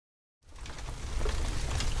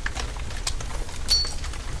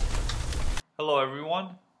Hello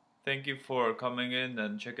everyone, thank you for coming in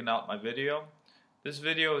and checking out my video. This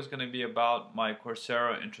video is going to be about my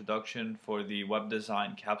Coursera introduction for the web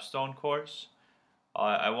design capstone course.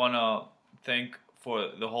 I want to thank for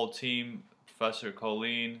the whole team, Professor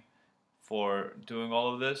Colleen, for doing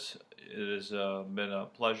all of this. It has been a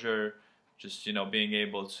pleasure just being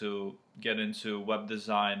able to get into web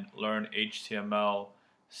design, learn HTML,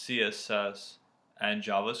 CSS, and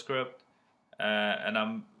JavaScript, and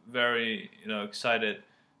I'm very excited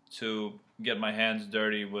to get my hands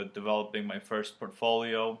dirty with developing my first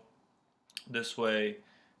portfolio. This way,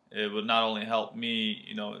 it would not only help me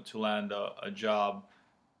to land a job,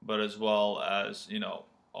 but as well as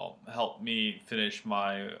help me finish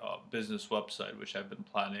my business website, which I've been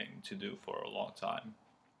planning to do for a long time.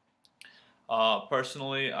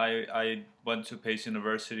 Personally, I went to Pace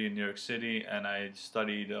University in New York City and I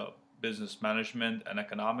studied business management and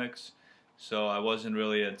economics, so I wasn't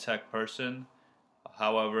really a tech person.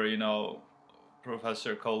 However,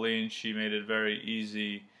 Professor Colleen, she made it very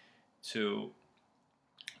easy to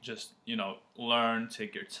just learn,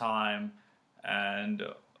 take your time, and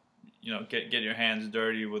get your hands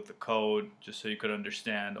dirty with the code, just so you could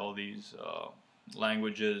understand all these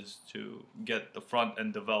languages to get the front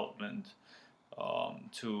end development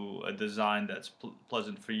to a design that's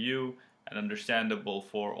pleasant for you and understandable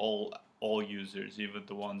for all users, even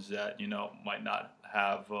the ones that might not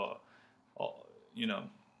have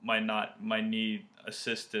might need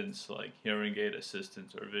assistance like hearing aid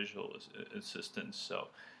assistance or visual assistance. So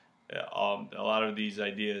a lot of these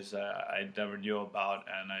ideas I never knew about,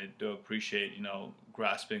 and I do appreciate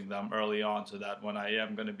grasping them early on, so that when I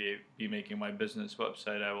am going to be making my business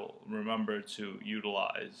website, I will remember to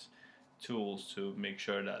utilize tools to make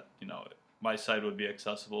sure that my site would be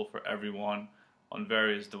accessible for everyone on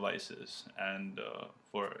various devices and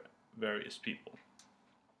for various people.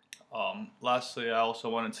 Lastly, I also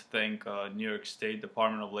wanted to thank New York State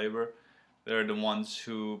Department of Labor. They're the ones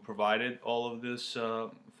who provided all of this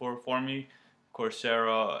for me.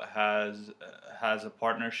 Coursera has a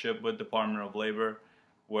partnership with Department of Labor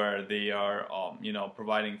where they are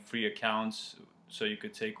providing free accounts so you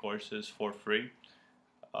could take courses for free.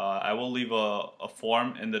 I will leave a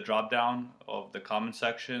form in the drop down of the comment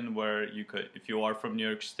section where you could, if you are from New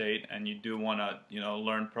York State and you do want to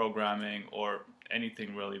learn programming or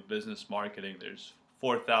anything really, business marketing, there's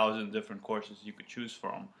 4,000 different courses you could choose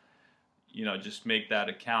from. Just make that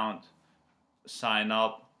account, sign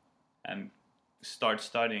up, and start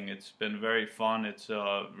studying. It's been very fun. It's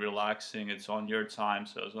relaxing. It's on your time.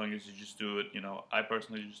 So as long as you just do it, I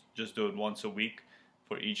personally just do it once a week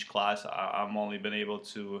for each class. I'm only been able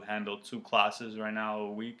to handle 2 classes right now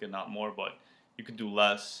a week and not more, but you could do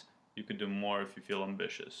less. You could do more if you feel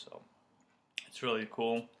ambitious. So it's really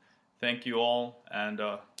cool. Thank you all, and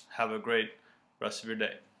have a great rest of your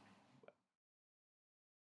day.